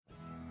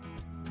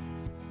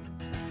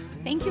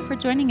Thank you for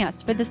joining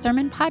us for the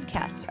Sermon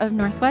Podcast of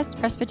Northwest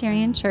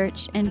Presbyterian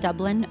Church in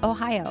Dublin,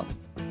 Ohio.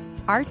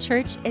 Our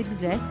church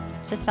exists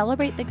to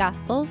celebrate the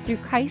gospel through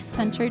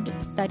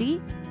Christ-centered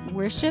study,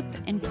 worship,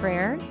 and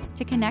prayer,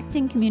 to connect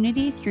in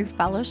community through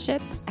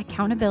fellowship,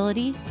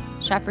 accountability,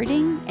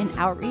 shepherding, and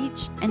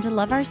outreach, and to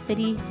love our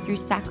city through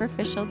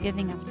sacrificial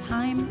giving of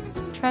time,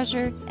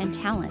 treasure, and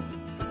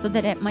talents, so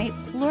that it might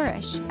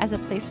flourish as a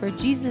place where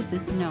Jesus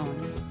is known.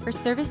 For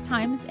service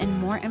times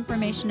and more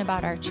information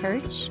about our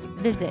church,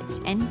 visit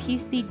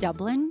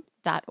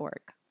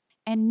npcdublin.org.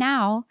 And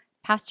now,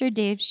 Pastor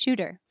Dave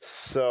Shooter.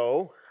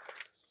 So,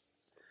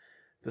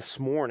 this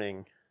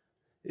morning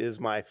is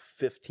my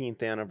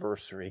 15th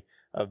anniversary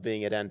of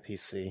being at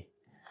NPC.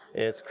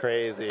 It's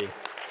crazy.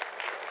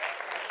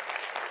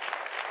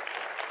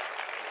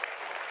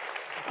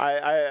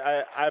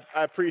 I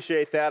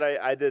appreciate that.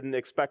 I didn't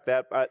expect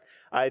that, but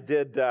I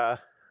did.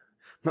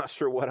 Not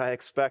sure what I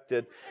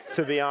expected,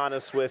 to be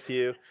honest with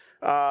you.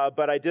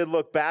 But I did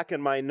look back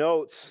in my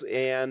notes,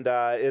 and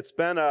it's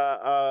been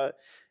a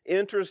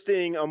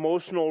interesting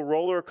emotional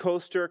roller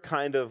coaster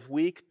kind of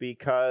week,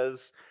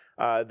 because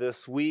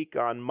this week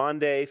on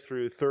Monday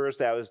through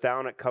Thursday, I was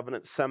down at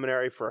Covenant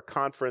Seminary for a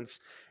conference,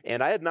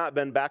 and I had not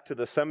been back to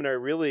the seminary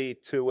really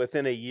to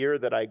within a year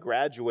that I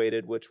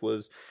graduated, which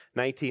was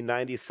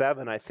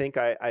 1997. I think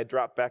I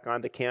dropped back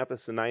onto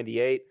campus in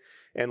 98,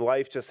 and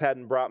life just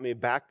hadn't brought me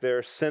back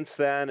there since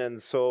then.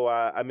 And so,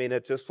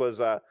 it just was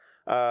a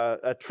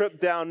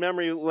trip down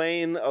memory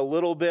lane a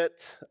little bit,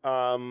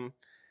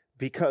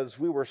 because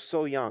we were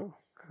so young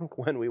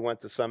when we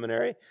went to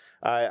seminary.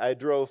 I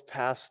drove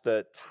past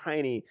the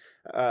tiny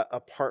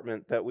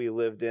apartment that we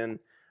lived in.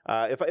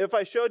 If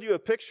I showed you a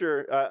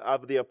picture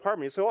of the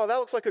apartment, you'd say, "Oh, that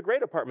looks like a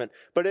great apartment."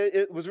 But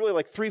it was really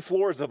like 3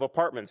 floors of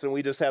apartments, and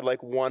we just had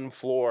like 1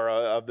 floor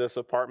of this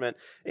apartment,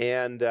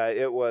 and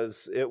it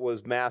was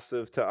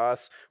massive to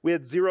us. We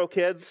had 0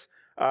 kids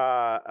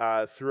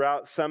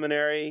throughout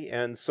seminary,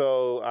 and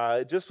so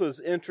it just was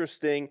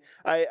interesting.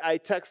 I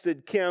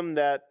texted Kim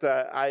that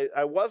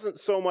I wasn't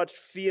so much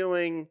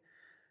feeling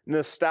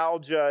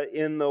nostalgia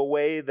in the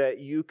way that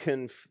you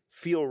can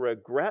feel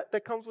regret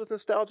that comes with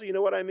nostalgia. You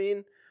know what I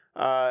mean?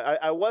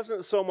 I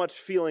wasn't so much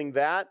feeling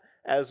that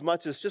as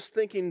much as just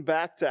thinking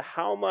back to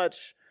how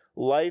much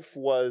life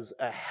was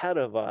ahead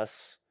of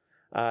us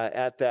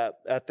at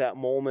that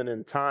moment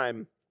in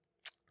time.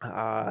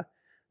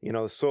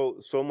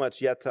 So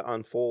much yet to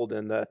unfold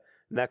in the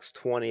next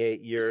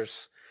 28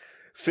 years.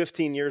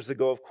 15 years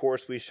ago, of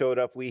course, we showed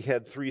up. We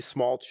had 3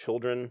 small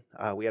children.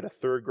 We had a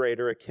 3rd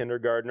grader, a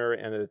kindergartner,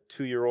 and a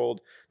 2-year-old.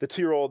 The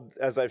 2-year-old,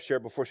 as I've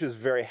shared before, she was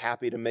very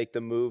happy to make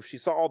the move. She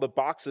saw all the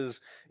boxes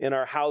in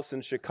our house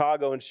in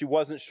Chicago, and she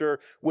wasn't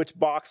sure which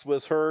box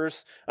was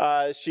hers.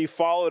 She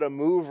followed a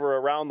mover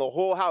around the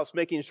whole house,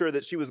 making sure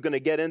that she was going to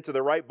get into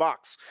the right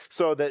box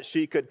so that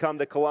she could come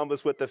to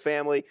Columbus with the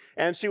family.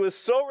 And she was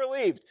so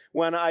relieved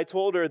when I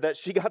told her that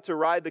she got to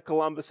ride to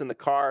Columbus in the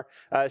car.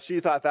 She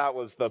thought that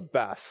was the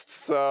best.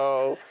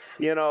 So,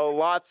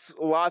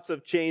 lots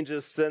of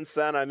changes since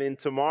then.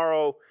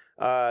 Tomorrow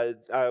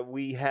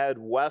we head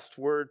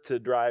westward to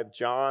drive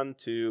John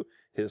to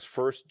his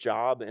first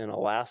job in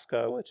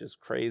Alaska, which is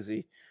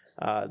crazy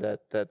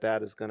that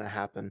is going to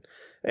happen.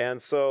 And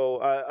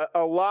so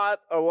a lot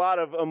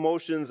of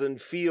emotions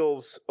and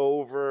feels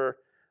over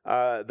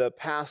the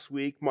past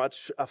week.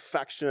 Much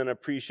affection and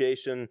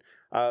appreciation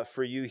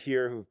for you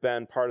here who've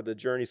been part of the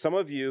journey. Some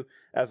of you,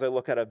 as I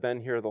look at, have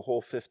been here the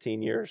whole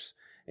 15 years.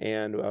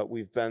 And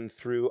we've been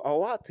through a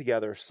lot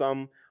together,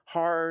 some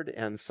hard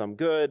and some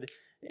good,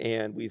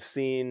 and we've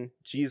seen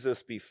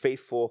Jesus be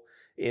faithful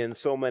in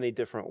so many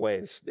different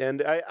ways.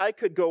 And I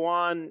could go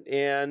on,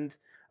 and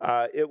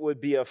it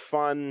would be a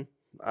fun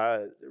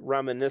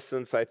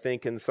reminiscence, I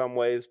think, in some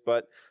ways,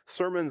 but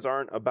sermons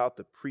aren't about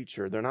the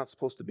preacher. They're not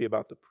supposed to be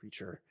about the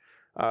preacher.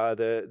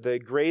 The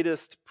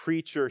greatest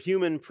preacher,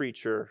 human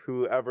preacher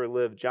who ever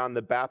lived, John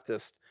the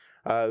Baptist,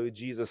 who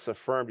Jesus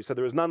affirmed. He said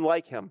there was none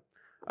like him.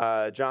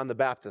 John the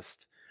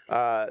Baptist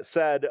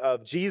said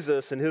of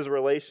Jesus and his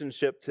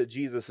relationship to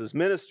Jesus'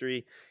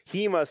 ministry,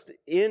 "He must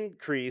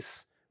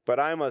increase, but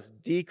I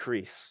must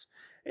decrease."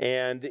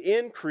 And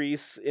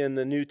increase in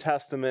the New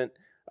Testament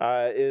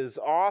is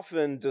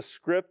often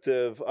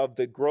descriptive of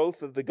the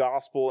growth of the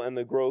gospel and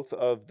the growth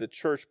of the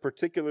church,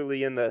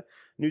 particularly in the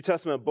New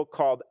Testament book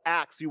called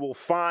Acts. You will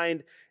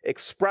find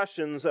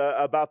expressions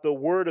about the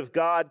Word of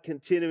God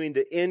continuing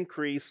to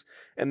increase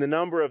and the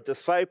number of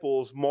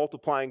disciples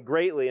multiplying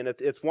greatly. And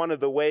it's one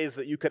of the ways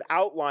that you could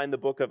outline the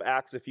book of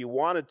Acts if you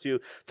wanted to.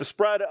 The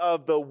spread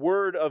of the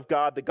Word of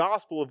God, the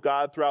gospel of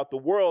God throughout the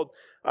world,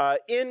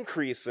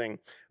 increasing.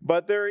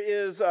 But there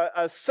is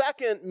a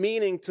second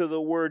meaning to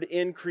the word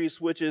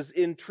increase, which is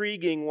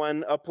intriguing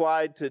when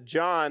applied to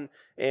John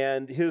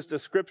and his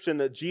description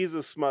that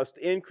Jesus must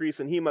increase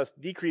and he must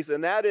decrease.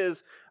 And that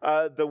is,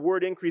 the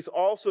word increase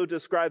also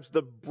describes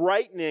the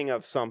brightening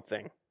of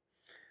something.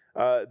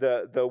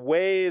 The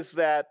ways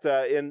that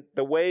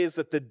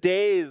the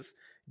days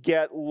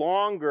get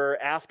longer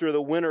after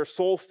the winter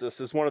solstice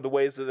is one of the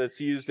ways that it's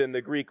used in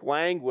the Greek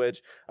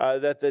language,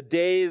 that the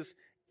days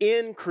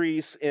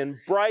increase in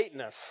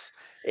brightness.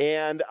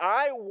 And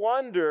I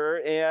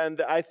wonder,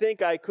 and I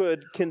think I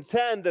could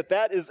contend that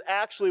that is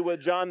actually what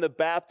John the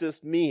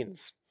Baptist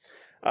means.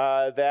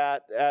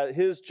 That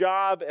his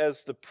job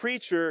as the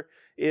preacher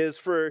is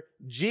for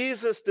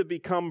Jesus to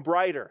become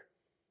brighter,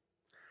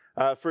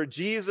 for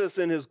Jesus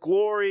in his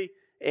glory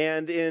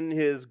and in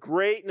his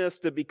greatness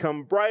to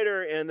become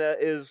brighter, and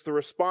that is the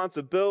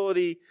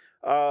responsibility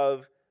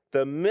of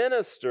the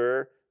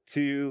minister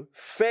to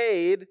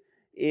fade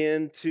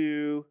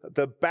into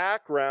the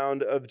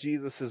background of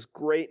Jesus'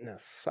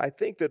 greatness. I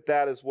think that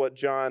that is what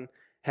John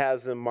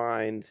has in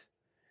mind.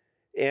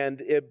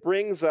 And it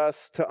brings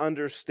us to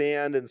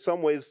understand, in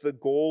some ways, the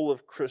goal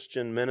of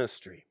Christian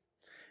ministry.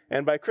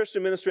 And by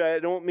Christian ministry, I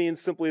don't mean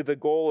simply the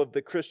goal of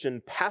the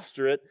Christian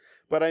pastorate,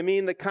 but I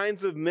mean the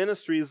kinds of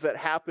ministries that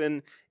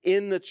happen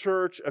in the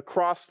church,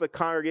 across the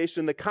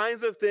congregation, the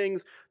kinds of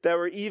things that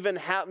were even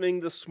happening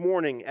this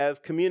morning as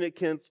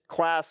communicants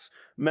class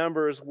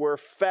members were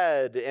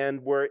fed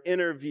and were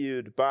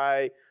interviewed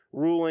by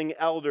ruling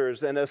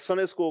elders, and as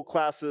Sunday school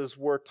classes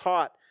were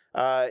taught,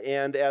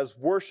 and as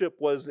worship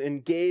was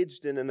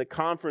engaged in the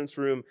conference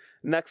room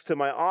next to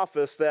my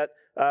office, that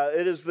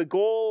it is the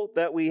goal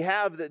that we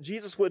have that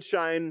Jesus would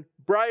shine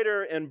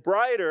brighter and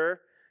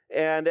brighter,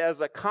 and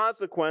as a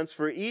consequence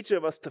for each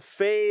of us to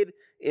fade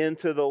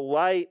into the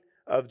light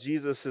of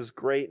Jesus'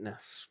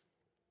 greatness.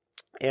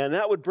 And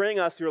that would bring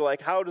us, you're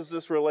like, how does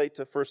this relate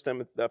to 1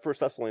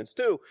 Thessalonians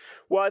 2?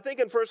 Well, I think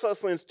in 1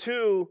 Thessalonians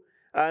 2,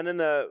 and in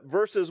the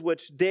verses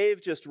which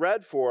Dave just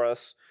read for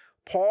us,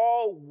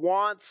 Paul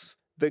wants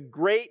the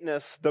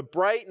greatness, the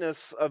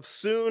brightness of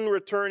soon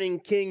returning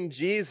King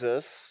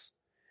Jesus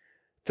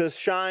to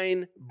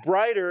shine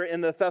brighter in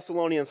the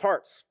Thessalonians'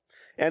 hearts,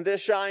 and to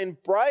shine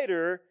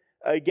brighter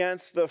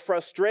against the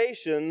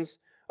frustrations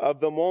of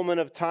the moment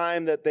of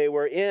time that they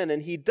were in.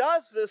 And he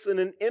does this in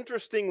an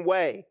interesting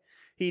way.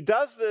 He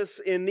does this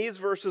in these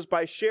verses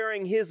by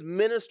sharing his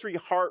ministry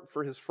heart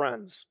for his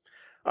friends.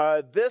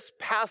 This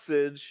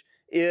passage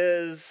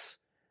is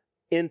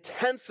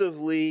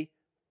intensively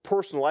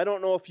personal. I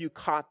don't know if you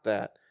caught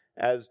that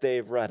as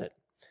Dave read it.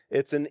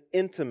 It's an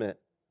intimate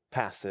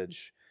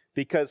passage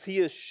because he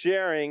is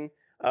sharing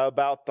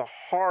about the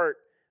heart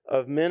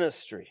of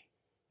ministry.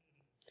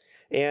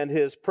 And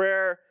his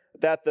prayer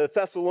that the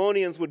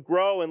Thessalonians would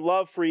grow in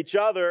love for each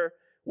other,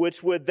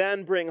 which would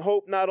then bring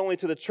hope not only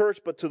to the church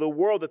but to the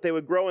world, that they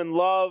would grow in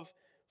love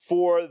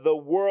for the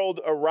world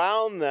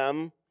around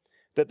them,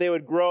 that they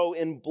would grow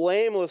in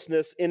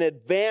blamelessness in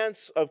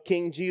advance of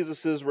King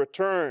Jesus'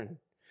 return.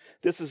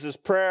 This is his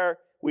prayer.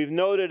 We've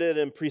noted it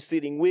in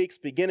preceding weeks,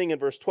 beginning in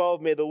verse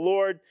 12. May the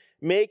Lord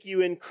make you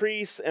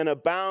increase and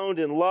abound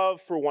in love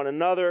for one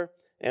another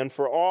and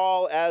for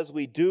all as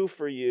we do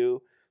for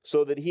you,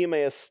 so that he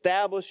may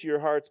establish your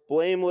hearts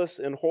blameless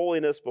in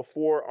holiness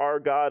before our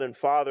God and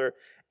Father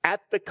at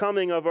the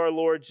coming of our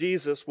Lord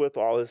Jesus with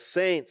all his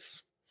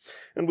saints.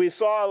 And we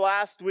saw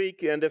last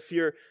week, and if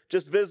you're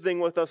just visiting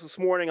with us this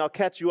morning, I'll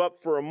catch you up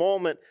for a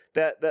moment,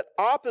 that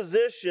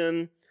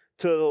opposition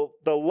to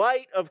the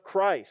light of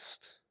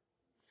Christ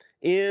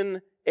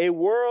in a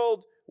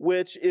world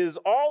which is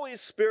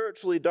always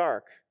spiritually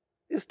dark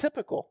is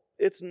typical.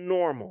 It's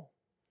normal.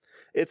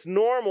 It's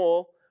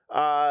normal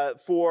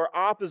for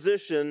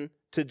opposition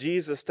to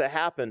Jesus to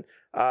happen.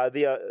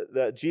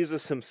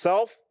 Jesus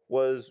himself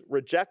was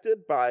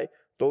rejected by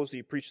those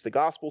he preached the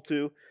gospel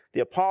to.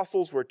 The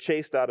apostles were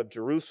chased out of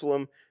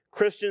Jerusalem.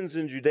 Christians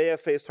in Judea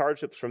faced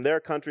hardships from their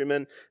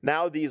countrymen.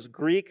 Now these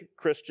Greek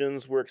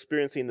Christians were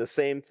experiencing the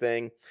same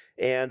thing.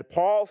 And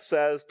Paul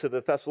says to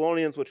the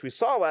Thessalonians, which we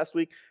saw last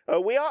week,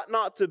 we ought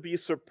not to be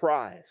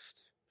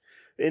surprised.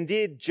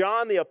 Indeed,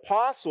 John the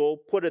apostle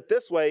put it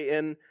this way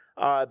in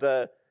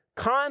the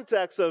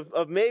context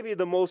of maybe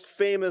the most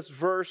famous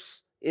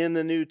verse in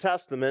the New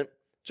Testament,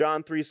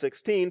 John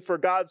 3:16, for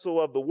God so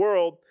loved the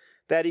world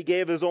that he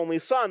gave his only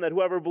son, that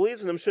whoever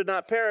believes in him should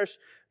not perish,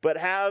 but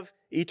have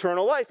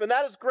eternal life. And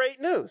that is great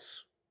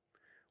news.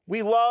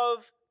 We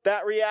love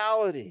that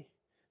reality.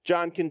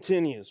 John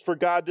continues, for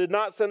God did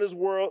not send his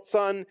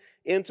son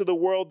into the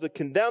world to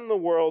condemn the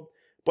world,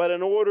 but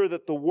in order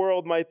that the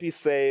world might be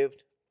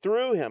saved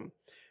through him.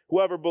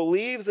 Whoever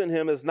believes in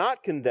him is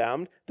not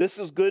condemned. This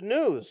is good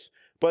news.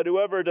 But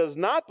whoever does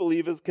not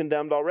believe is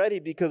condemned already,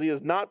 because he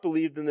has not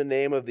believed in the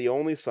name of the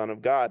only Son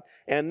of God.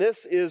 And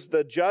this is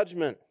the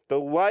judgment. The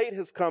light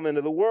has come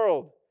into the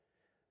world,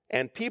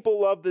 and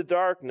people love the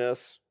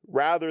darkness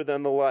rather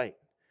than the light,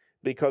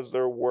 because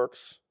their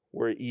works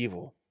were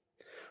evil.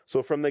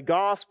 So from the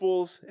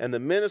Gospels and the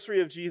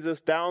ministry of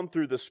Jesus down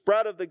through the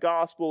spread of the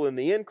gospel and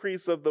the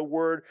increase of the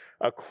word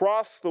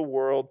across the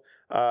world,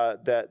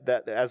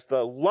 that as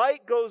the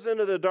light goes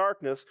into the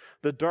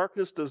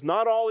darkness does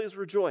not always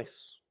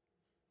rejoice.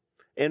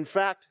 In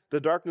fact, the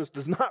darkness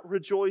does not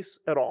rejoice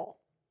at all.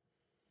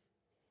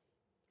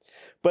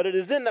 But it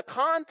is in the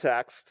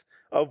context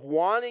of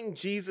wanting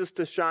Jesus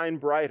to shine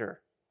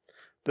brighter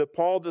that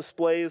Paul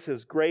displays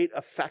his great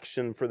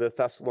affection for the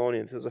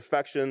Thessalonians. His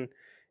affection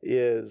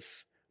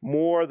is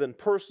more than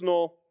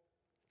personal.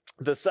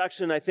 The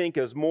section, I think,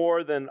 is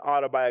more than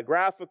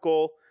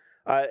autobiographical.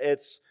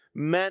 It's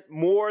meant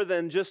more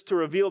than just to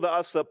reveal to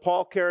us that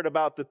Paul cared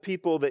about the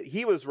people that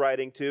he was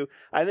writing to.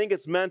 I think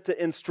it's meant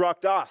to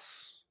instruct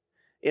us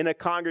in a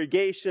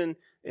congregation,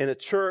 in a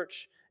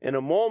church, in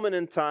a moment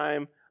in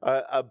time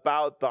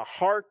about the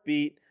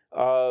heartbeat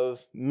of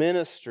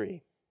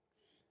ministry.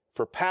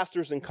 For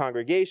pastors and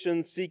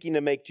congregations seeking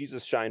to make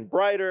Jesus shine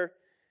brighter,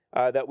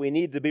 that we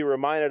need to be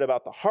reminded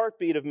about the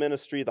heartbeat of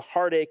ministry, the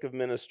heartache of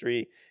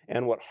ministry,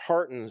 and what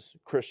heartens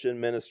Christian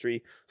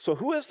ministry. So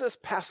who is this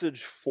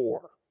passage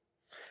for?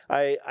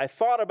 I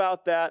thought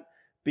about that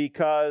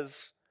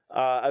because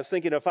I was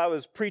thinking if I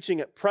was preaching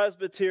at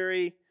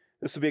Presbytery,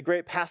 this would be a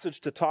great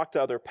passage to talk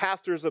to other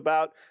pastors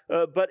about.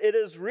 But it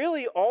is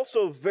really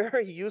also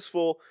very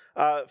useful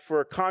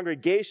for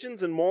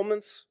congregations and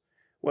moments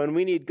when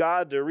we need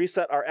God to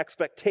reset our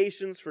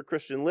expectations for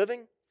Christian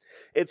living.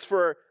 It's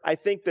for, I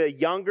think, the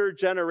younger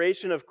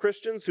generation of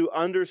Christians who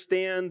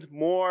understand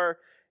more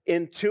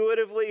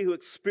intuitively, who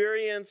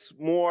experience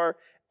more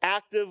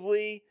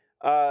actively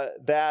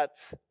that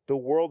the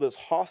world is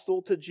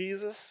hostile to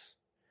Jesus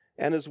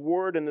and His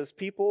Word and His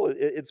people.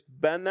 It's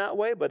been that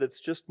way, but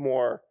it's just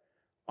more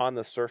on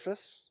the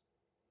surface.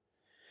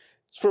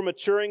 It's for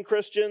maturing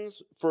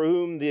Christians for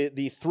whom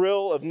the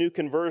thrill of new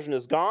conversion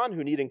is gone,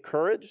 who need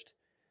encouraged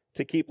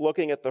to keep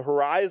looking at the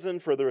horizon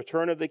for the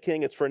return of the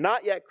King. It's for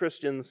not yet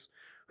Christians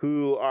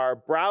who are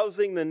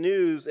browsing the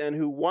news and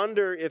who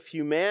wonder if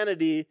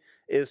humanity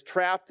is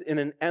trapped in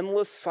an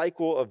endless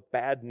cycle of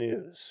bad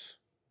news.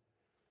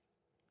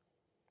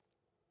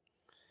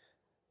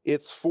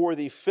 It's for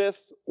the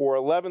 5th or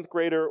 11th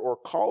grader or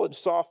college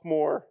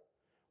sophomore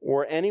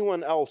or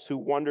anyone else who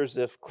wonders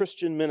if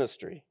Christian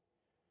ministry,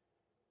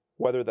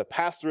 whether the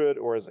pastorate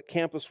or as a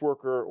campus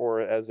worker or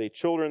as a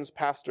children's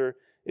pastor,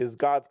 is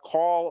God's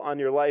call on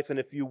your life. And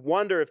if you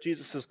wonder if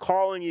Jesus is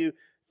calling you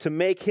to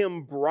make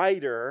Him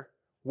brighter,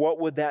 what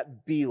would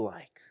that be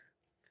like?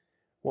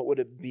 What would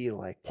it be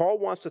like? Paul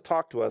wants to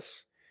talk to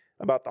us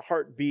about the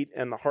heartbeat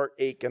and the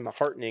heartache and the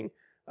heartening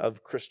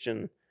of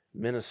Christian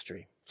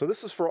ministry. So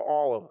this is for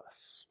all of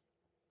us.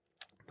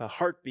 The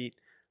heartbeat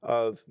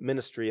of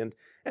ministry. And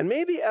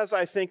maybe as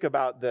I think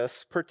about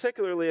this,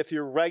 particularly if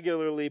you're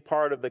regularly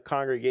part of the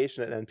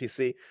congregation at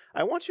NPC,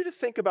 I want you to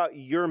think about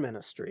your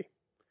ministry.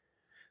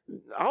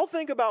 I'll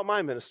think about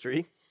my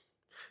ministry.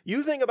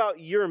 You think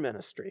about your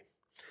ministry.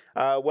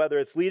 Whether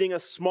it's leading a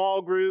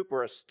small group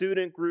or a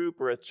student group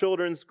or a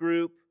children's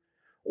group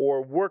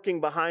or working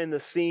behind the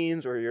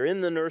scenes or you're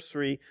in the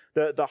nursery,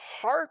 the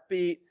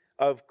heartbeat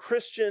of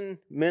Christian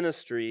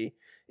ministry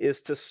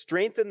is to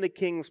strengthen the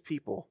King's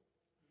people,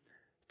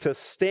 to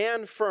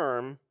stand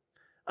firm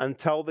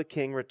until the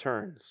King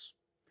returns.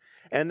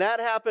 And that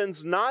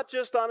happens not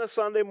just on a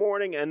Sunday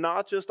morning and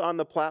not just on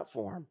the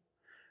platform,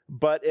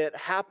 but it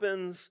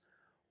happens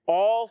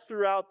all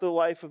throughout the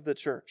life of the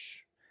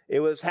church.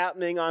 It was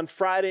happening on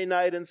Friday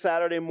night and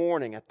Saturday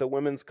morning at the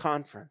women's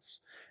conference.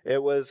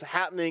 It was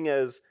happening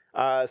as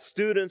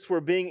students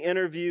were being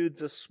interviewed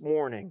this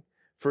morning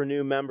for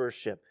new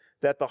membership.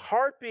 That the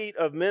heartbeat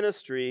of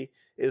ministry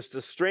is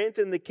to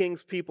strengthen the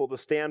King's people to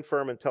stand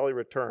firm until He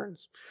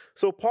returns.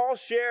 So Paul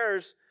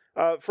shares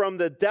from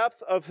the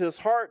depth of his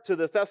heart to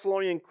the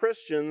Thessalonian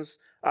Christians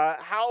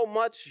how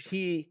much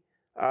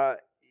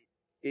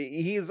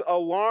he's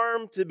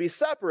alarmed to be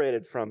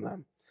separated from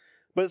them.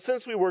 But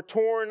since we were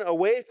torn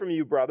away from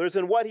you, brothers,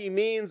 and what he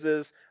means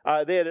is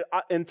they had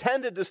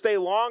intended to stay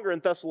longer in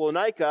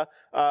Thessalonica,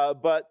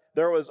 but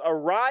there was a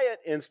riot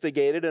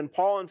instigated, and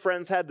Paul and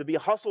friends had to be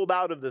hustled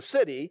out of the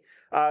city.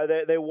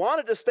 They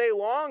wanted to stay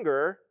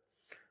longer,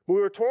 but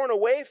we were torn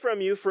away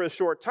from you for a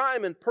short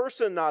time, in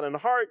person, not in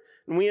heart,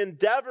 and we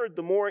endeavored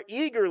the more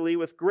eagerly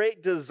with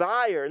great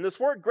desire. And this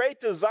word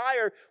great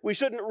desire, we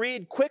shouldn't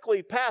read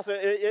quickly past.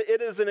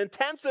 It is an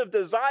intensive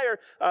desire,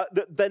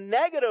 the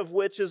negative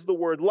which is the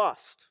word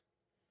lust.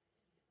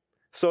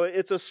 So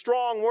it's a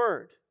strong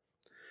word.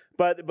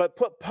 But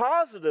put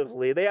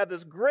positively, they had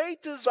this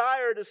great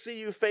desire to see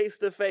you face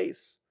to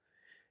face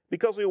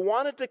because we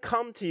wanted to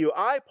come to you.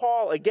 I,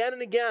 Paul, again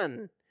and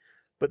again,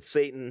 but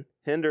Satan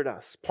hindered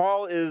us.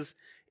 Paul is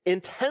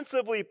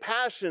intensively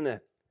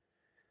passionate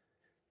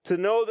to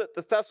know that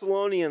the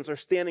Thessalonians are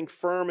standing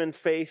firm in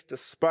faith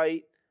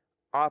despite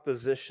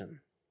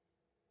opposition.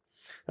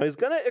 Now, he's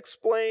going to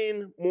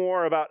explain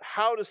more about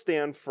how to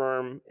stand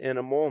firm in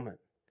a moment.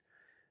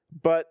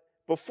 But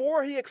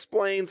before he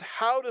explains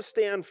how to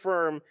stand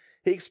firm,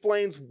 he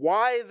explains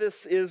why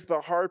this is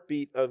the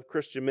heartbeat of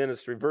Christian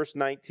ministry. Verse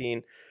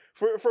 19,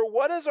 For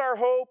what is our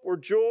hope or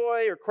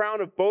joy or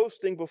crown of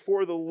boasting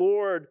before the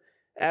Lord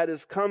at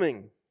His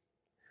coming?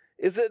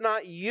 Is it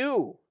not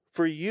you?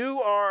 For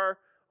you are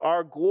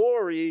our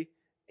glory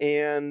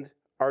and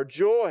our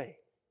joy.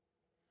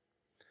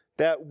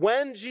 That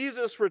when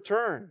Jesus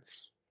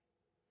returns,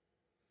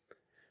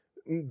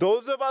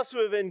 those of us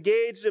who have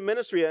engaged in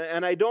ministry,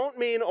 and I don't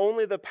mean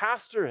only the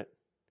pastorate,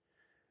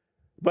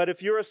 But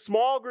if you're a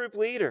small group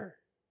leader,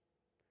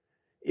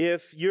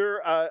 if you're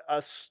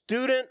a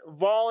student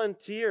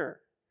volunteer,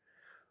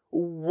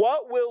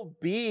 what will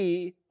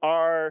be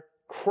our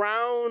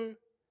crown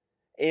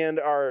and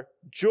our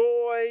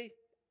joy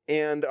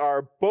and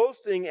our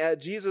boasting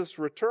at Jesus'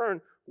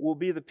 return will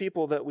be the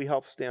people that we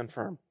help stand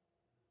firm.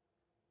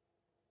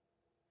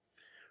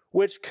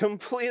 Which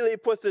completely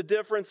puts a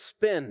different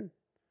spin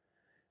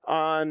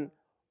on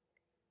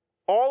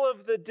all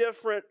of the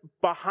different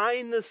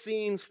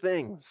behind-the-scenes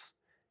things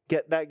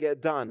that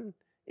get done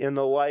in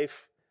the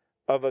life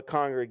of a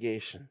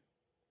congregation.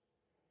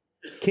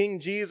 King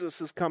Jesus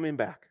is coming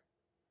back.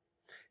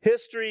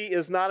 History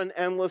is not an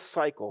endless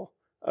cycle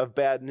of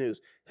bad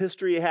news.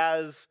 History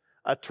has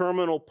a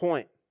terminal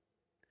point.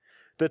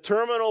 The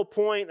terminal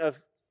point of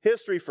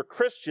history for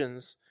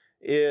Christians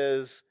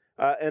is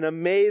an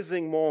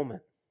amazing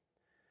moment.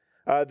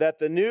 That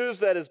the news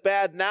that is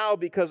bad now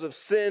because of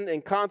sin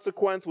and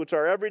consequence, which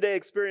our everyday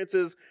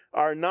experiences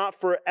are not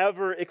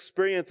forever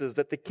experiences.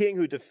 That the King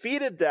who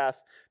defeated death,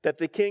 that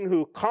the King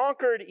who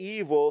conquered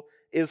evil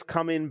is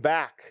coming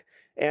back.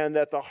 And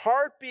that the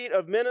heartbeat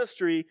of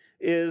ministry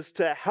is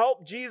to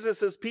help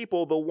Jesus'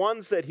 people, the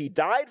ones that he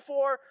died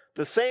for,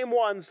 the same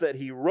ones that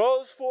he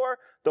rose for,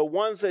 the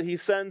ones that he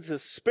sends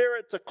his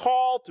Spirit to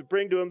call, to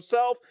bring to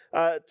himself,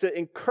 to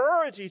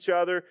encourage each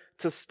other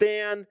to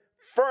stand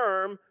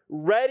firm,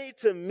 ready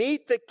to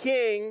meet the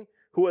King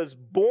who has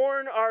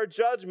borne our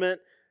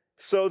judgment,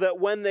 so that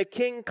when the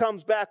King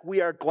comes back, we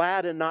are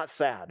glad and not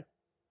sad.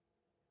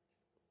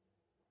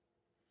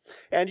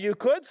 And you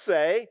could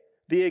say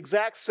the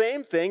exact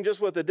same thing,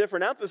 just with a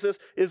different emphasis,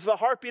 is the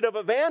heartbeat of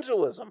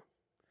evangelism.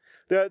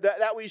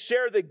 That we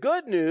share the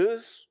good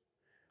news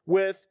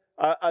with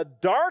a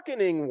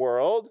darkening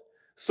world,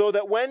 so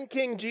that when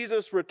King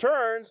Jesus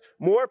returns,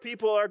 more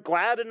people are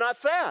glad and not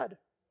sad,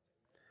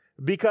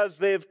 because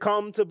they've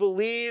come to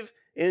believe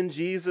in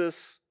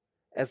Jesus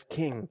as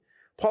King.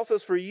 Paul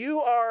says, for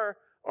you are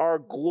our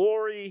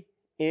glory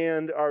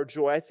and our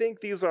joy. I think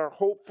these are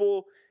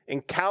hopeful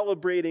and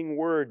calibrating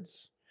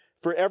words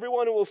for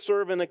everyone who will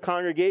serve in a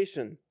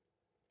congregation,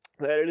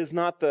 that it is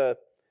not the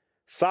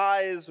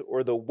size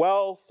or the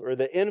wealth or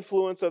the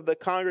influence of the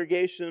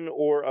congregation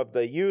or of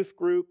the youth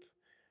group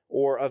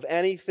or of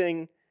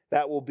anything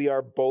that will be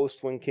our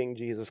boast when King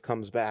Jesus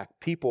comes back.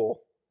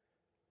 People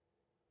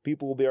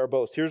will be our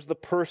boast. Here's the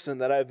person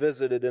that I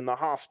visited in the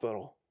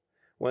hospital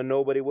when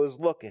nobody was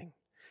looking.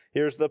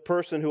 Here's the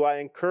person who I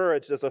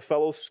encouraged as a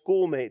fellow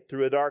schoolmate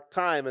through a dark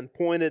time and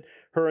pointed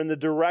her in the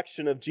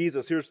direction of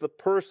Jesus. Here's the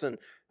person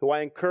who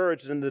I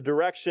encouraged in the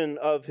direction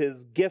of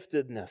his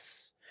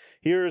giftedness.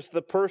 Here's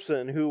the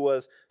person who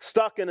was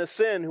stuck in a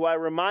sin, who I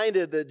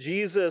reminded that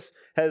Jesus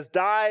has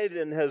died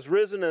and has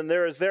risen, and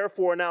there is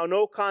therefore now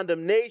no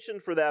condemnation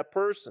for that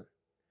person.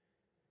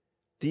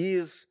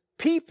 These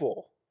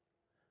people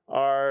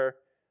are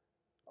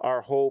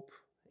our hope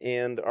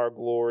and our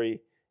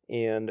glory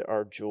and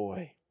our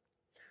joy.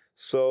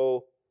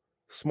 So,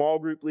 small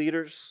group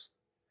leaders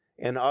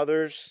and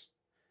others,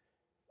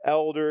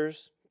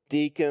 elders,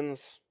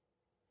 deacons,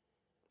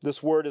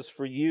 this word is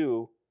for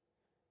you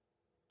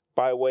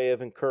by way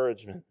of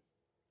encouragement.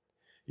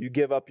 You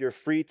give up your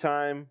free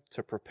time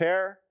to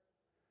prepare.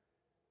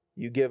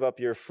 You give up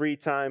your free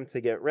time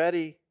to get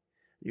ready.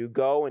 You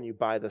go and you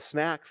buy the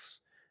snacks,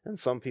 and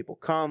some people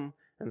come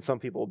and some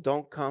people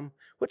don't come,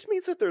 which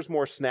means that there's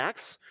more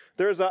snacks.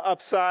 There's an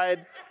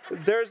upside.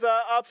 There's an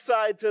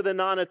upside to the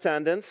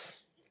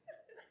non-attendance.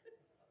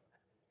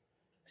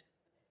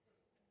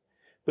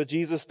 But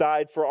Jesus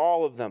died for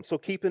all of them. So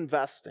keep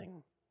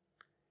investing.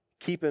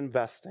 Keep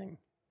investing.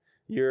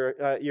 You're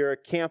a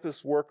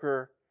campus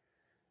worker,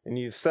 and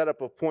you've set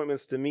up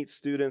appointments to meet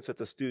students at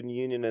the student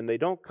union, and they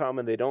don't come,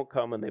 and they don't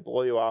come, and they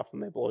blow you off,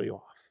 and they blow you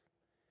off.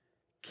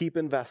 Keep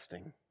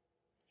investing.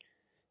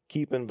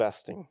 Keep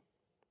investing.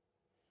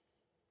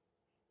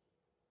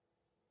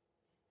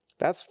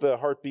 That's the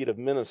heartbeat of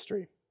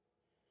ministry.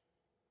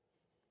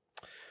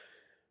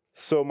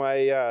 So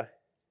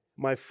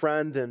my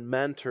friend and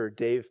mentor,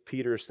 Dave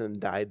Peterson,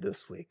 died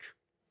this week.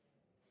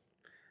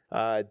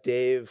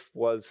 Dave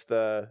was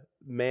the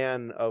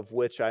man of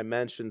which I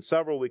mentioned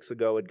several weeks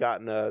ago had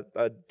gotten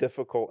a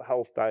difficult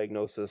health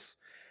diagnosis.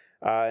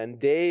 And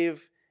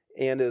Dave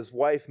and his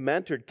wife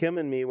mentored Kim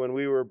and me when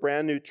we were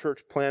brand new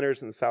church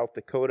planters in South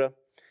Dakota.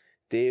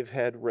 Dave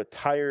had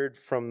retired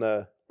from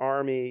the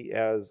Army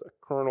as a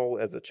colonel,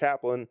 as a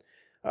chaplain.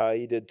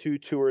 He did 2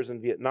 tours in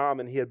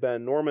Vietnam, and he had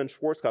been Norman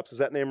Schwarzkopf. Does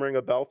that name ring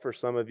a bell for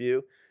some of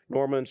you?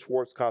 Norman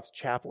Schwarzkopf's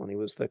chaplain. He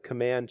was the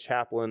command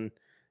chaplain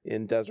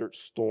in Desert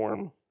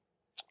Storm.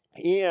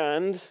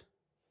 And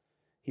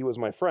he was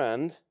my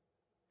friend.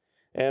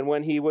 And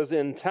when he was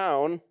in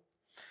town,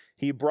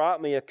 he brought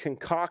me a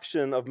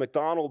concoction of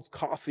McDonald's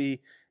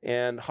coffee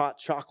and hot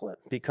chocolate,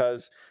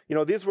 because,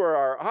 these were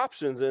our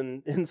options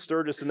in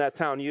Sturgis in that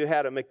town. You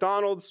had a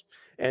McDonald's,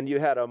 and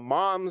you had a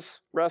Mom's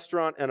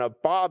restaurant and a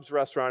Bob's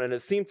restaurant, and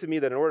it seemed to me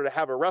that in order to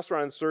have a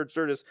restaurant in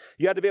Sturgis,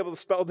 you had to be able to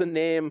spell the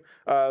name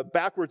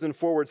backwards and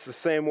forwards the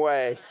same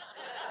way.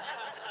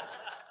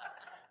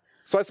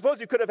 So I suppose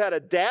you could have had a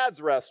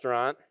dad's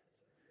restaurant,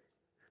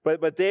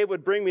 but Dave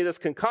would bring me this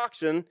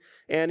concoction,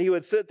 and he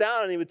would sit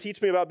down and he would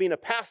teach me about being a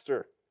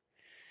pastor.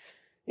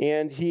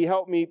 And he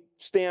helped me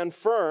stand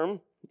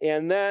firm.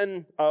 And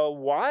then a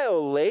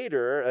while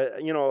later,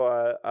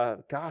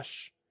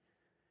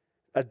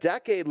 a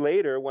decade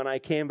later, when I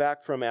came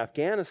back from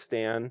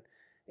Afghanistan,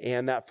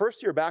 and that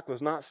first year back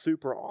was not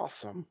super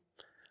awesome,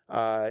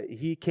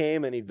 he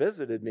came and he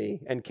visited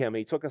me and Kim.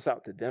 He took us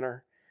out to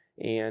dinner,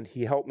 and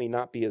he helped me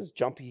not be as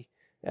jumpy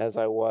as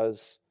I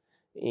was,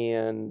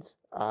 and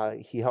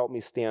he helped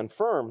me stand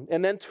firm.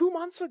 And then 2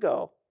 months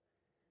ago,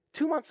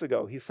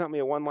 he sent me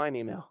a one-line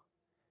email.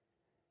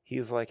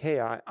 He's like, hey,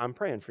 I'm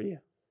praying for you.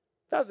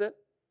 That's it.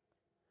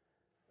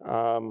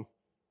 And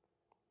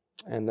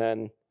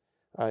then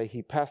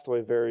he passed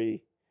away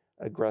very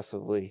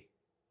aggressively.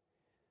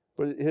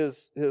 But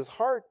his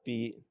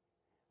heartbeat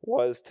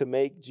was to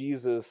make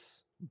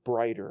Jesus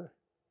brighter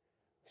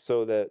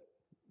so that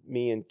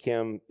me and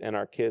Kim and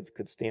our kids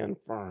could stand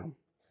firm.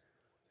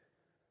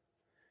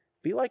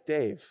 Be like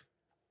Dave.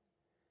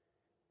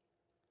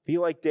 Be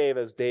like Dave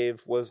as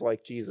Dave was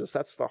like Jesus.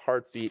 That's the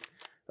heartbeat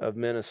of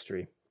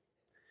ministry.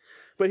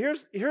 But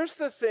here's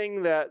the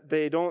thing that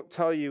they don't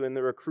tell you in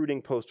the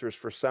recruiting posters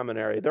for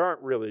seminary. There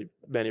aren't really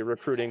many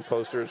recruiting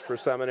posters for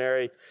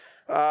seminary.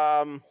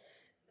 Now,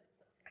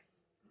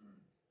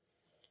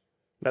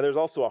 there's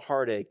also a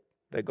heartache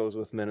that goes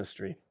with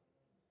ministry.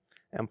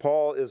 And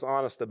Paul is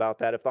honest about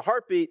that. If the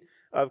heartbeat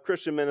of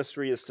Christian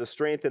ministry is to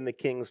strengthen the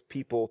king's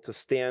people to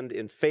stand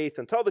in faith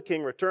until the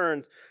king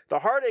returns, the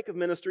heartache of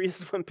ministry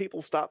is when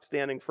people stop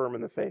standing firm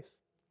in the faith.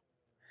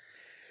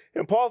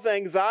 And Paul's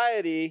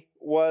anxiety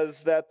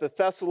was that the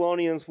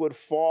Thessalonians would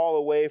fall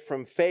away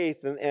from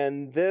faith,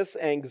 and this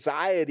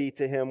anxiety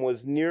to him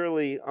was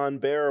nearly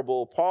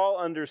unbearable. Paul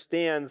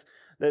understands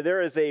that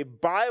there is a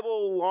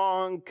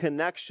Bible-long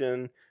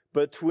connection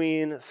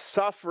between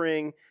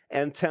suffering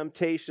and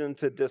temptation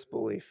to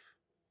disbelief.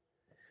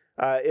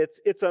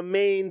 It's a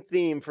main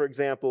theme, for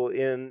example,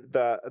 in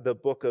the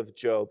book of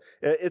Job.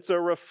 It's a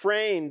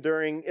refrain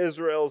during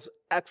Israel's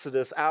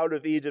exodus out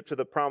of Egypt to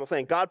the promised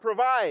land. God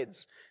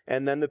provides,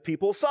 and then the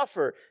people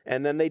suffer,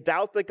 and then they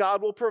doubt that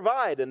God will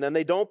provide, and then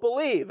they don't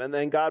believe, and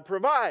then God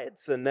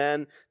provides, and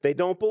then they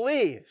don't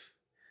believe.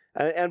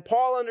 And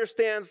Paul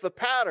understands the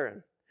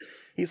pattern.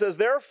 He says,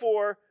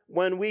 therefore,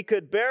 when we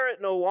could bear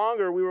it no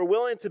longer, we were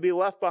willing to be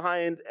left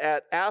behind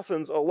at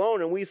Athens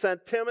alone, and we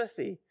sent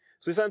Timothy.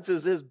 So he sends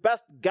his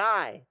best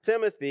guy,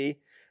 Timothy,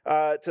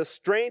 to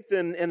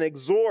strengthen and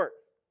exhort,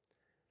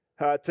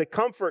 to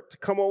comfort, to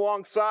come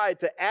alongside,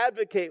 to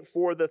advocate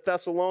for the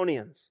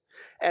Thessalonians.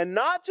 And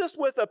not just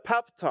with a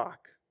pep talk,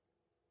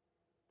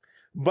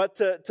 but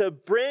to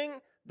bring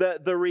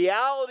the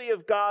reality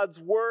of God's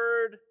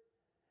word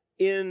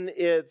in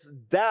its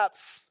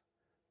depth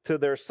to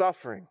their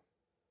suffering.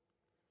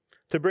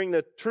 To bring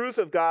the truth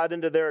of God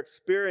into their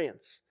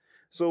experience.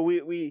 So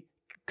we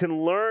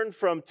can learn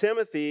from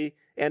Timothy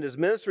and his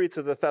ministry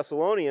to the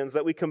Thessalonians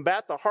that we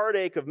combat the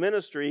heartache of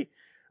ministry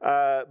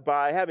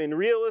by having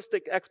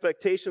realistic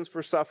expectations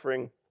for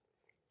suffering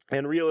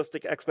and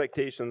realistic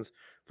expectations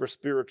for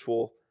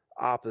spiritual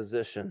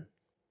opposition.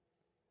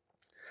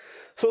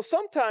 So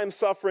sometimes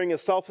suffering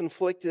is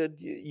self-inflicted.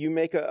 You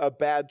make a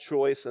bad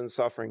choice and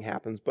suffering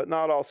happens, but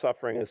not all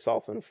suffering is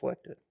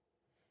self-inflicted.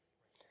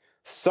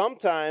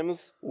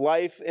 Sometimes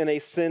life in a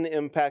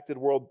sin-impacted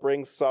world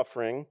brings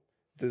suffering,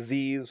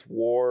 disease,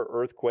 war,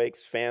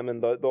 earthquakes,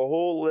 famine, the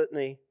whole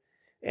litany.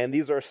 And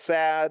these are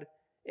sad,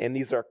 and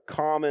these are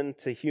common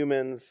to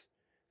humans.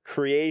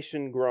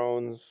 Creation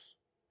groans.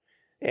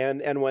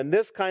 And when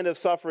this kind of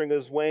suffering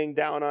is weighing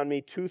down on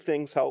me, two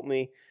things help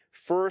me.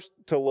 First,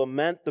 to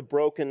lament the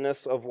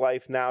brokenness of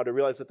life now, to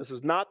realize that this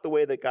is not the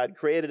way that God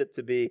created it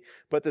to be,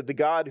 but that the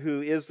God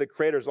who is the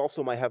creator is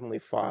also my heavenly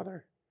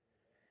Father.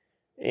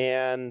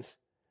 And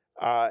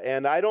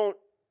I don't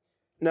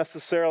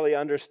necessarily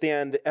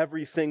understand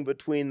everything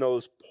between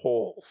those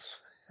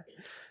poles.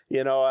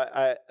 You know,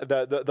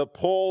 the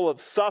pole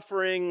of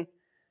suffering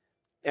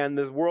and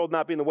the world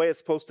not being the way it's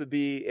supposed to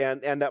be,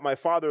 and that my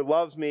Father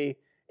loves me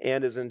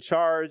and is in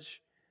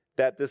charge,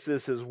 that this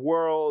is his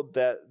world,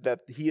 that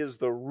he is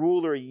the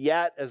ruler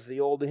yet, as the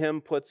old hymn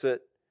puts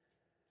it.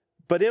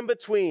 But in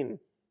between,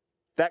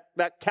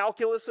 that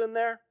calculus in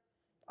there,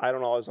 I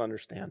don't always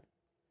understand.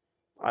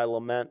 I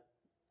lament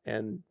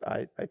and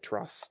I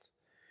trust.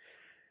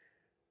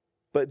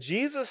 But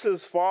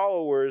Jesus'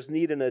 followers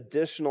need an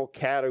additional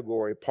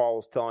category, Paul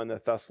is telling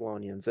the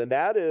Thessalonians, and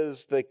that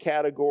is the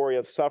category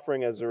of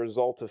suffering as a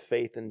result of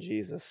faith in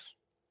Jesus.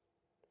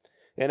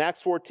 In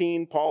Acts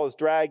 14, Paul is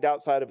dragged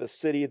outside of a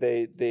city.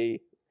 They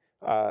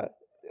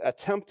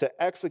attempt to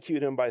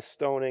execute him by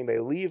stoning. They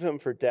leave him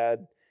for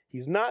dead.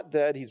 He's not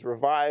dead. He's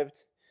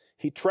revived.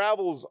 He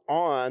travels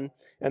on,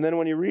 and then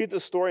when you read the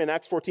story in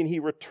Acts 14, he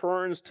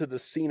returns to the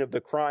scene of the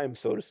crime,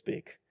 so to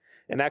speak.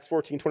 In Acts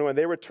 14:21,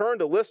 they returned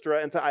to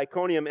Lystra and to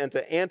Iconium and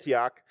to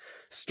Antioch,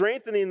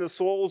 strengthening the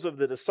souls of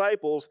the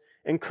disciples,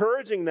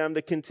 encouraging them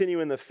to continue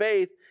in the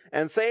faith,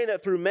 and saying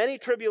that through many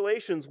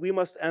tribulations we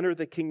must enter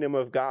the kingdom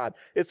of God.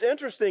 It's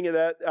interesting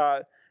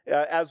that,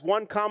 as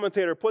one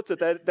commentator puts it,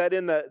 that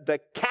in the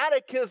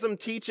catechism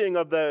teaching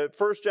of the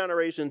first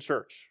generation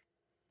church,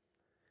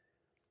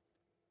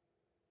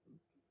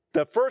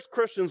 the first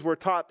Christians were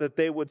taught that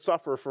they would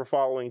suffer for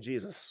following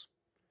Jesus.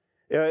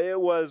 It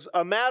was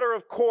a matter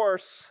of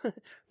course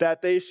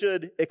that they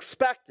should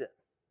expect it.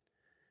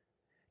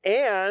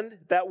 And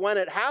that when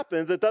it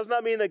happens, it does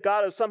not mean that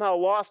God has somehow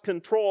lost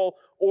control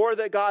or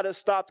that God has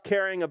stopped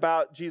caring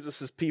about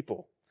Jesus'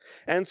 people.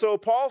 And so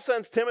Paul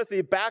sends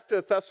Timothy back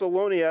to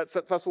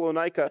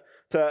Thessalonica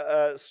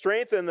to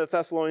strengthen the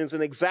Thessalonians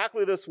in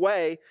exactly this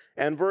way.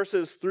 And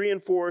verses 3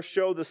 and 4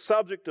 show the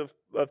subject of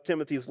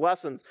Timothy's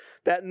lessons,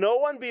 that no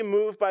one be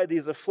moved by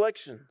these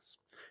afflictions.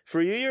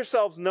 For you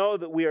yourselves know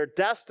that we are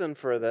destined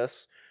for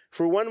this.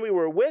 For when we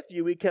were with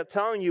you, we kept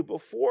telling you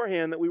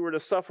beforehand that we were to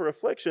suffer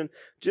affliction,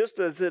 just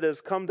as it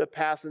has come to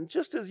pass, and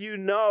just as you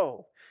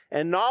know.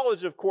 And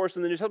knowledge, of course,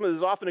 in the New Testament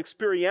is often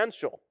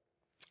experiential.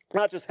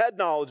 Not just head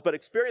knowledge, but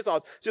experience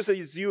knowledge, just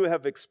as you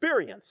have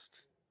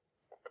experienced.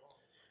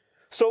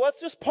 So let's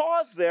just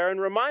pause there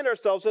and remind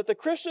ourselves that the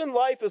Christian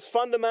life is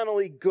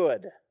fundamentally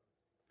good.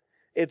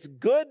 It's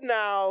good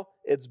now,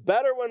 it's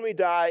better when we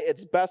die,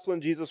 it's best when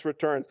Jesus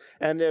returns.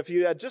 And if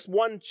you had just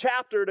one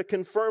chapter to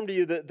confirm to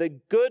you the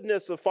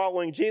goodness of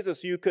following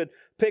Jesus, you could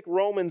pick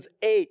Romans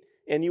 8,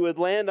 and you would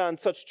land on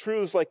such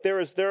truths like, there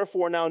is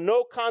therefore now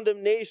no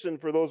condemnation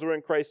for those who are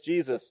in Christ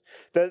Jesus.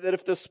 That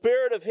if the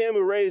Spirit of Him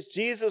who raised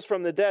Jesus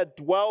from the dead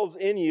dwells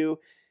in you,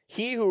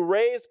 He who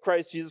raised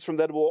Christ Jesus from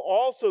the dead will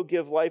also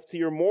give life to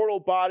your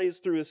mortal bodies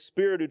through His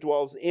Spirit who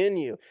dwells in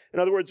you. In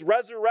other words,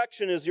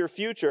 resurrection is your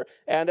future.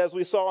 And as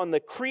we saw in the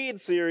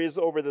Creed series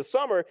over the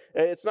summer,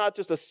 it's not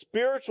just a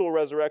spiritual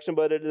resurrection,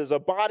 but it is a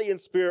body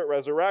and spirit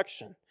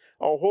resurrection.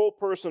 A whole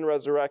person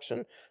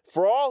resurrection.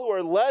 For all who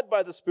are led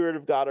by the Spirit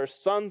of God are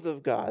sons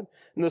of God.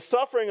 And the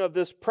suffering of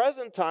this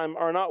present time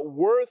are not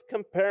worth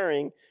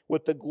comparing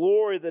with the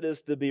glory that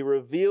is to be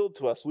revealed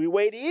to us. We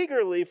wait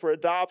eagerly for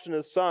adoption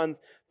as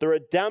sons, the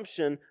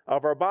redemption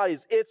of our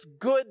bodies. It's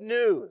good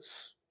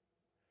news.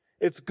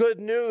 It's good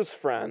news,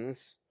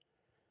 friends.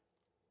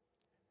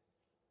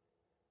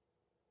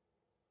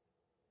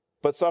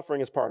 But suffering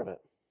is part of it.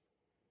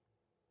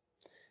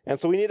 And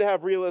so we need to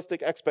have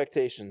realistic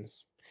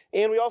expectations.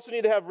 And we also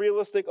need to have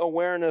realistic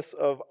awareness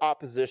of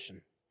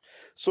opposition.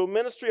 So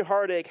ministry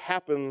heartache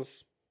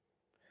happens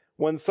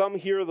when some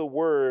hear the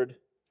word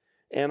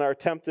and are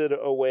tempted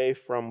away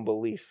from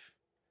belief.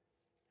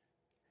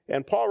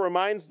 And Paul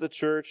reminds the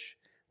church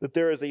that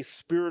there is a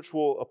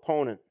spiritual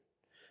opponent.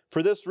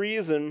 For this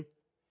reason,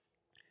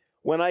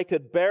 when I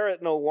could bear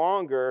it no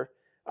longer,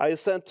 I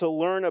sent to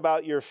learn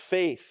about your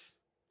faith,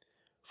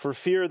 for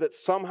fear that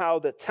somehow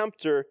the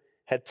tempter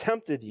had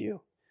tempted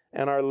you,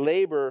 and our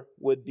labor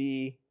would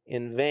be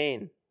in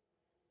vain.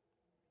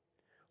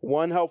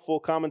 One helpful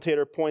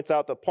commentator points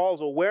out that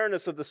Paul's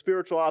awareness of the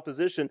spiritual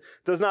opposition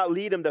does not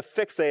lead him to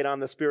fixate on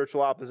the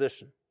spiritual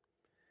opposition.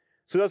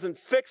 So he doesn't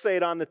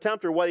fixate on the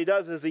tempter. What he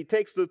does is he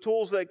takes the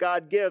tools that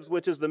God gives,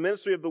 which is the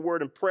ministry of the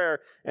word and prayer,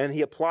 and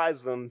he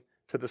applies them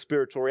to the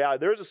spiritual reality.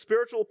 There's a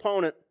spiritual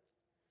opponent,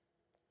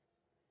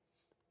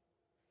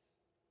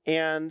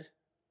 and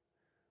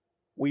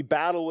we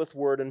battle with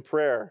word and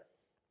prayer,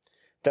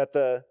 that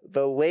the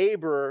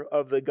labor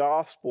of the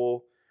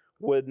gospel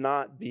would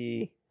not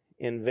be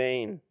in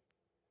vain.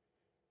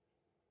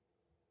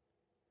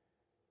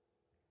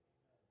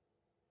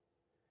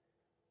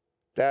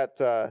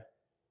 That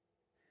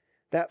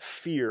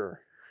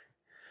fear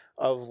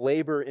of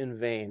labor in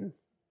vain,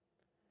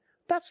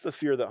 that's the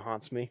fear that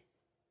haunts me.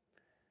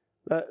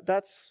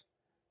 That's,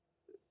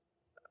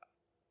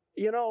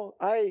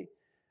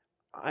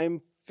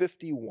 I'm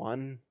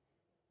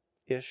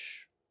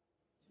 51-ish.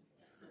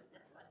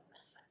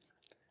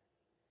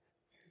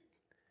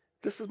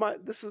 This is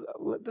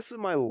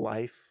my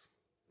life.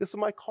 This is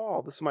my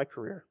call. This is my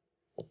career.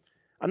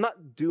 I'm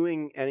not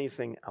doing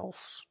anything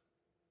else.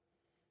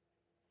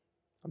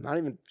 I'm not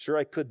even sure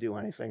I could do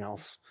anything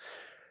else.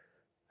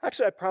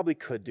 Actually, I probably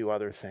could do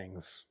other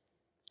things.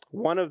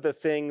 One of the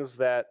things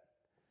that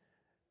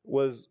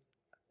was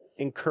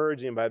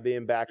encouraging by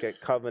being back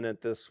at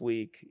Covenant this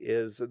week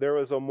is there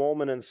was a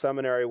moment in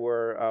seminary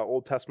where an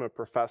Old Testament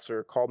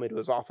professor called me to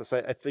his office.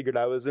 I figured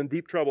I was in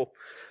deep trouble.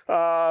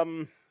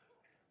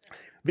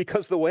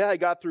 Because the way I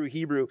got through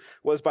Hebrew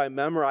was by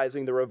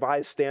memorizing the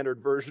Revised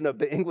Standard Version of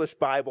the English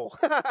Bible.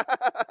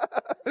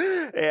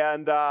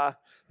 And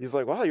he's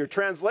like, "Wow, your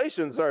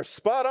translations are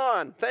spot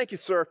on. Thank you,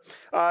 sir."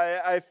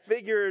 I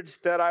figured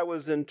that I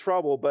was in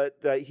trouble, but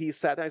he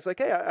sat down. He's like,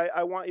 "Hey,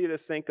 I want you to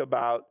think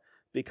about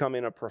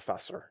becoming a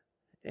professor,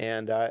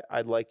 and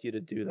I'd like you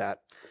to do that."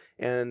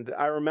 And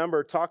I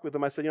remember talking with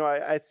him. I said,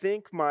 I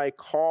think my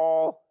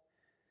call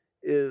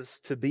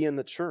is to be in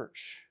the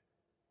church.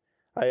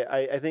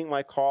 I think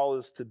my call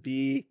is to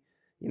be,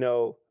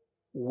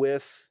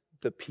 with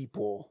the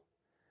people.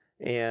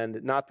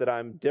 And not that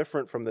I'm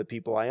different from the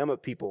people. I am a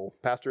people.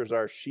 Pastors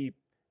are sheep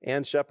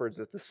and shepherds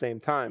at the same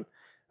time.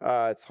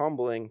 It's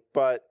humbling.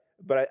 But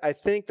but I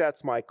think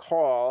that's my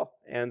call,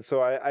 and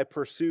so I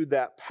pursued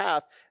that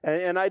path.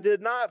 And I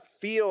did not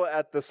feel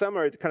at the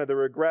seminary kind of the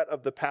regret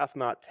of the path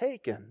not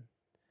taken.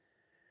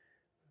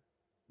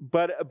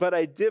 But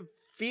I did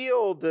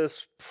feel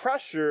this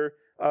pressure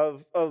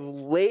of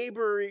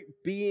labor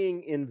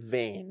being in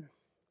vain.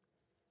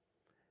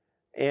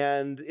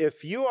 And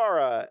if you are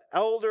an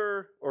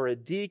elder or a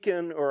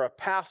deacon or a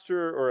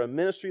pastor or a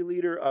ministry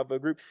leader of a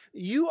group,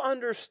 you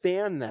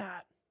understand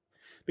that.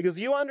 Because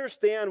you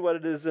understand what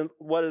it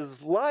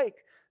is like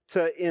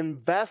to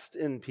invest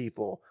in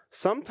people,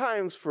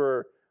 sometimes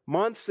for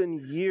months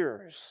and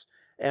years,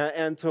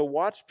 and to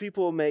watch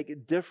people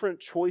make different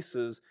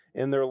choices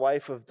in their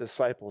life of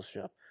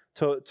discipleship,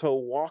 to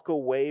walk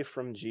away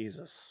from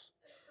Jesus.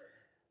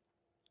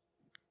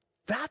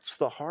 That's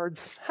the hard,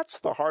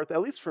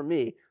 at least for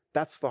me,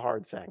 that's the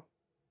hard thing.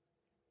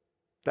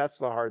 That's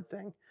the hard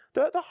thing.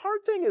 The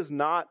hard thing is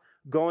not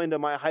going to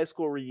my high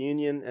school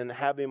reunion and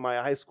having my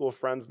high school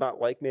friends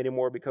not like me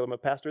anymore because I'm a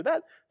pastor.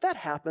 That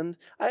happened.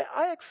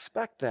 I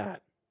expect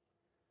that.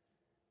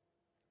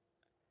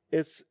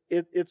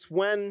 It's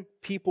when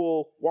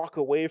people walk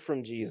away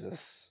from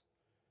Jesus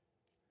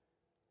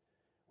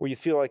where you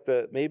feel like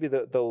maybe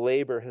the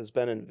labor has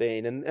been in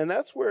vain. And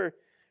that's where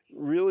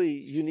really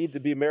you need to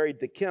be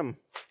married to Kim.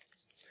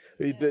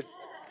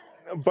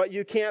 But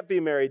you can't be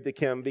married to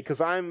Kim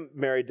because I'm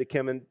married to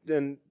Kim,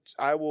 and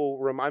I will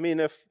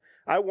if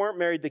I weren't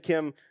married to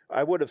Kim,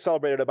 I would have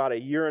celebrated about a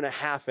 1.5 year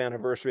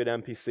anniversary at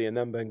MPC and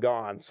then been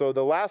gone. So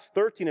the last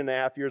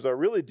 13.5 years are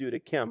really due to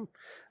Kim,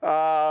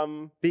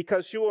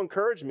 because she will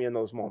encourage me in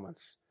those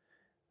moments.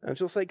 And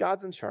she'll say,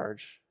 God's in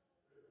charge.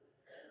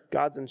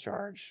 God's in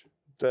charge.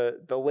 The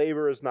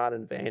labor is not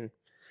in vain.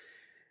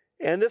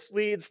 And this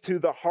leads to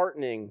the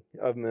heartening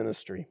of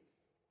ministry.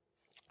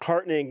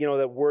 Heartening,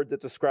 that word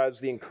that describes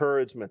the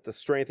encouragement, the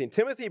strengthening.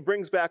 Timothy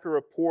brings back a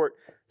report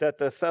that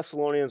the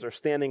Thessalonians are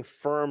standing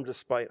firm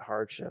despite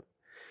hardship.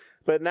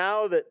 But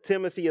now that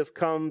Timothy has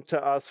come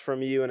to us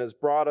from you and has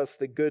brought us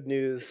the good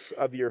news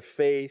of your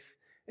faith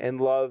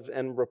and love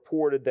and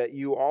reported that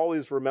you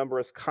always remember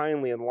us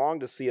kindly and long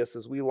to see us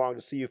as we long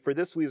to see you. For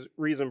this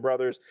reason,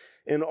 brothers,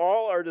 in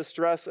all our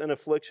distress and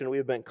affliction, we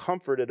have been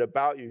comforted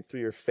about you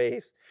through your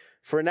faith.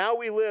 For now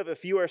we live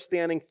if you are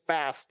standing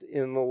fast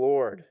in the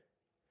Lord.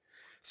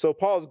 So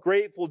Paul is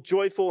grateful,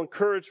 joyful,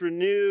 encouraged,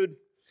 renewed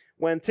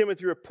when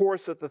Timothy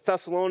reports that the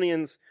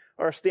Thessalonians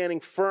are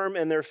standing firm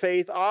in their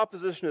faith.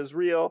 Opposition is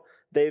real.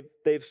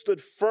 They've stood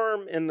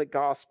firm in the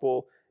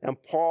gospel, and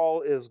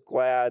Paul is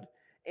glad.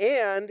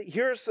 And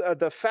here's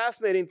the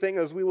fascinating thing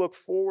as we look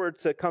forward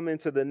to come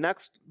into the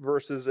next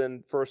verses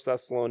in 1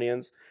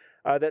 Thessalonians,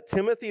 that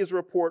Timothy's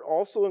report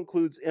also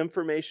includes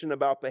information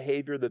about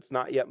behavior that's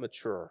not yet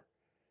mature.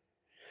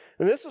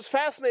 And this is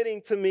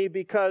fascinating to me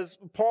because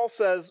Paul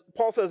says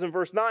in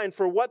verse 9,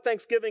 for what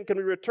thanksgiving can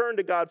we return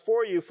to God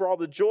for you, for all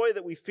the joy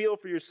that we feel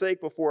for your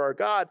sake before our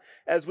God,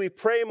 as we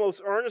pray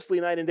most earnestly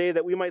night and day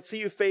that we might see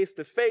you face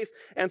to face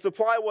and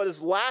supply what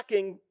is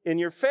lacking in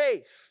your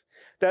faith.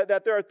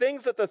 That there are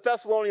things that the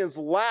Thessalonians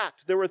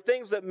lacked. There were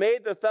things that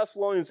made the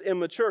Thessalonians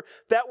immature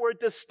that were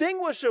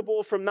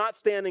distinguishable from not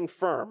standing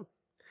firm.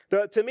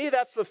 To me,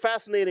 that's the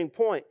fascinating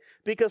point,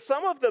 because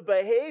some of the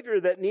behavior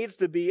that needs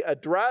to be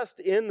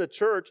addressed in the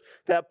church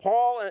that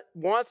Paul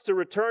wants to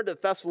return to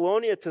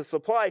Thessalonica to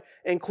supply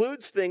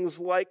includes things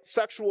like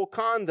sexual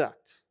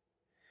conduct,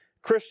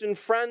 Christian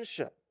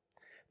friendship,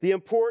 the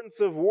importance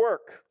of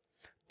work,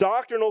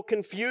 doctrinal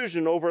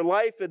confusion over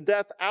life and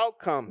death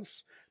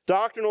outcomes,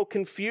 doctrinal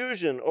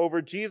confusion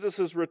over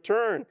Jesus'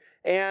 return,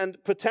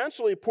 and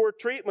potentially poor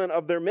treatment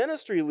of their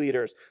ministry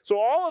leaders. So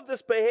all of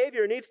this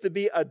behavior needs to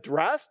be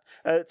addressed.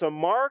 It's a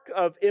mark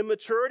of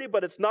immaturity,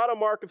 but it's not a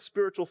mark of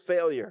spiritual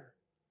failure.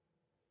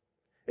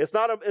 It's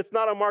not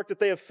a mark that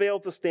they have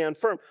failed to stand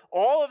firm.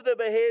 All of the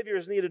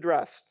behaviors need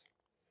addressed.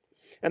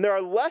 And there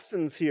are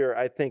lessons here,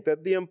 I think,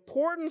 that the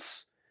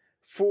importance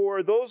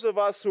for those of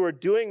us who are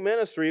doing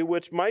ministry,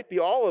 which might be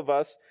all of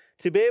us,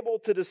 to be able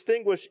to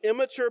distinguish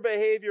immature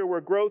behavior where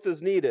growth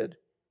is needed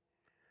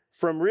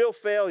from real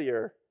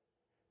failure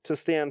to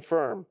stand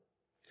firm.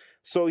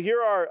 So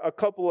here are a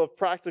couple of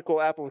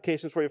practical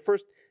applications for you.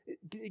 First,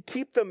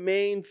 keep the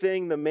main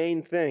thing the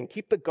main thing.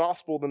 Keep the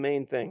gospel the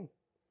main thing.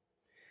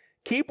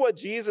 Keep what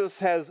Jesus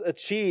has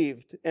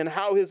achieved and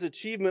how his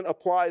achievement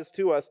applies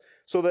to us,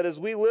 so that as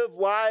we live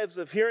lives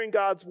of hearing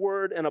God's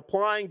word and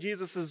applying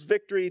Jesus'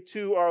 victory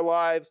to our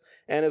lives,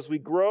 and as we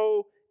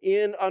grow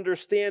in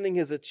understanding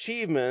his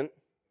achievement,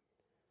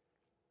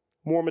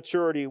 more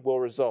maturity will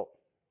result.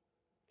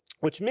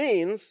 Which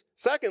means,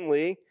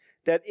 secondly,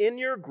 that in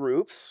your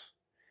groups,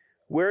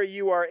 where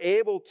you are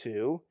able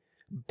to,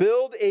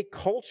 build a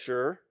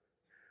culture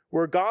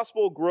where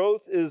gospel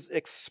growth is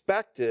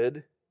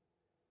expected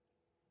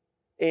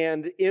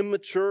and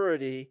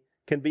immaturity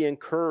can be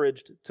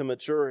encouraged to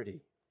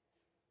maturity.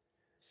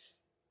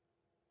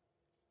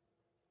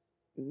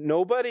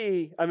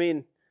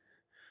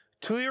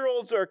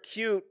 2-year-olds are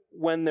cute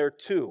when they're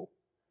 2.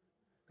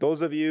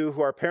 Those of you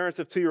who are parents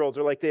of 2-year-olds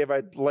are like, Dave,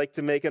 I'd like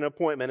to make an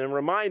appointment and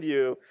remind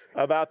you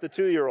about the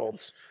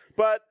 2-year-olds.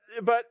 But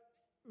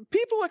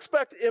people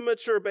expect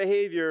immature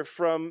behavior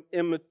from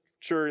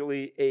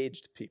immaturely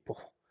aged people.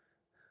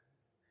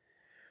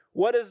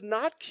 What is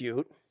not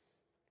cute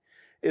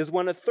is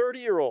when a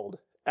 30-year-old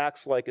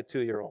acts like a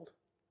 2-year-old.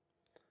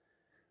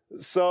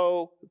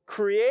 So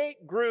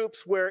create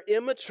groups where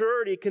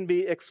immaturity can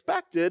be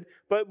expected,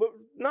 but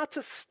not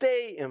to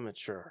stay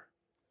immature.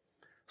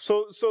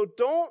 So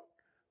don't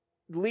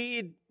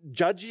lead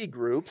judgy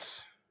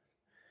groups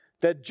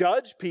that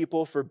judge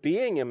people for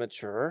being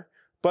immature,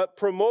 but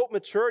promote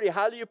maturity.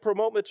 How do you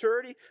promote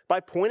maturity? By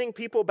pointing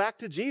people back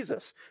to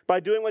Jesus, by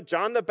doing what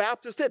John the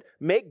Baptist did.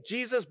 Make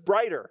Jesus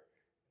brighter.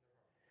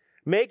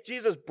 Make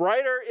Jesus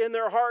brighter in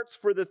their hearts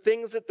for the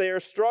things that they are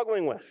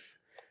struggling with.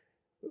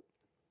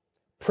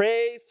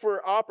 Pray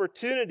for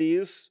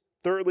opportunities,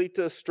 thirdly,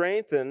 to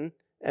strengthen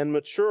and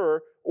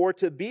mature, or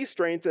to be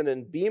strengthened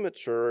and be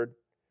matured,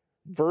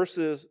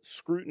 versus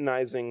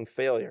scrutinizing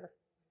failure.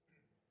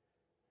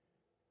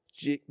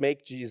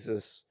 Make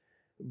Jesus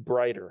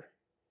brighter.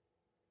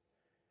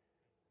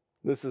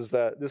 This is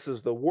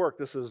the work.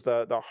 This is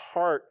the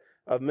heart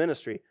of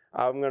ministry.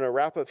 I'm going to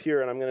wrap up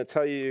here, and I'm going to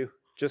tell you,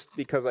 just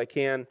because I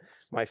can,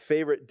 my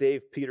favorite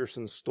Dave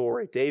Peterson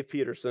story. Dave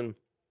Peterson,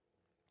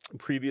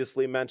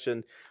 previously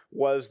mentioned,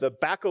 was the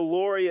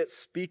baccalaureate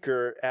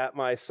speaker at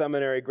my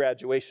seminary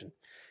graduation.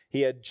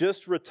 He had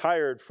just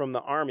retired from the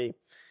Army,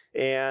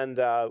 and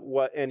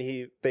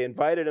they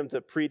invited him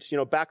to preach,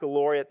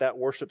 baccalaureate, that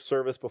worship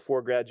service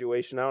before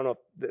graduation. I don't know,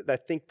 I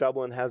think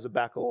Dublin has a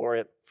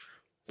baccalaureate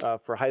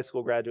for high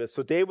school graduates.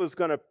 So Dave was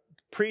going to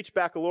preach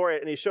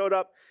baccalaureate, and he showed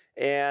up,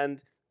 and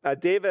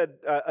Dave had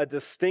a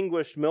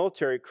distinguished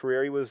military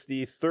career. He was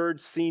the 3rd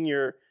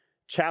senior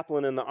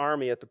chaplain in the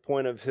Army at the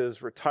point of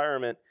his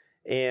retirement.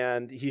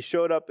 And he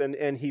showed up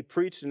and he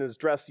preached in his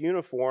dress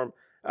uniform.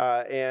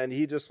 And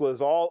he just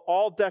was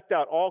all decked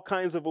out, all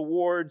kinds of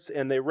awards.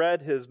 And they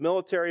read his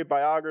military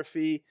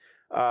biography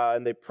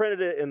and they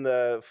printed it in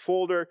the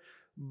folder.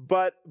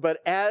 But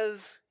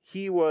as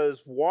he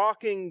was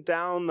walking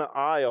down the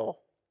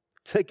aisle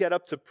to get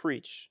up to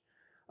preach,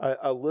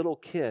 a little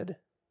kid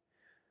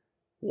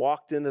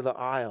walked into the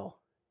aisle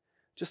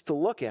just to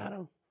look at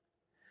him.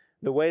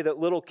 The way that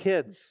little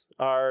kids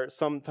are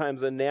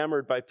sometimes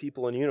enamored by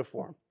people in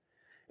uniform.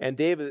 And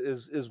David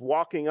is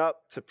walking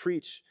up to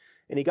preach,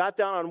 and he got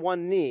down on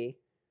one knee,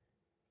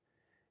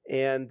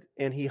 and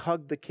he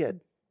hugged the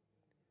kid.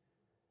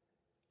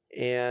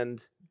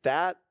 And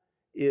that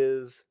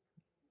is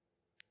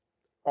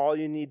all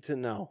you need to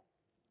know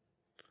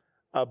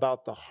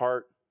about the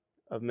heart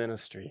of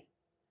ministry.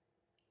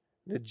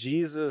 That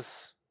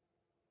Jesus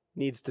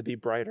needs to be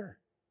brighter.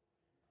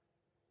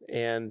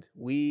 And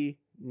we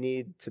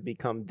need to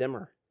become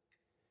dimmer.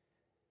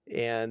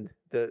 And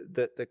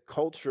the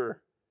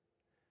culture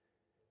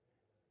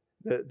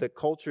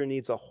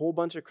needs a whole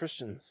bunch of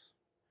Christians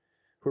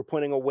who are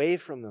pointing away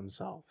from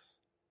themselves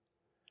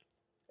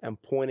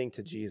and pointing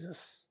to Jesus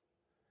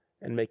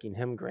and making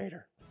him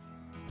greater.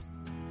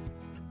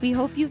 We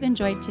hope you've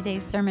enjoyed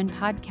today's sermon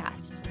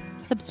podcast.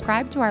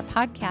 Subscribe to our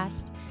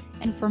podcast,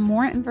 and for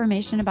more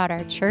information about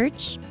our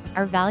church,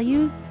 our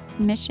values,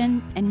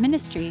 mission, and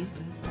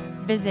ministries,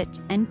 visit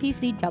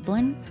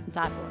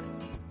npcdublin.org.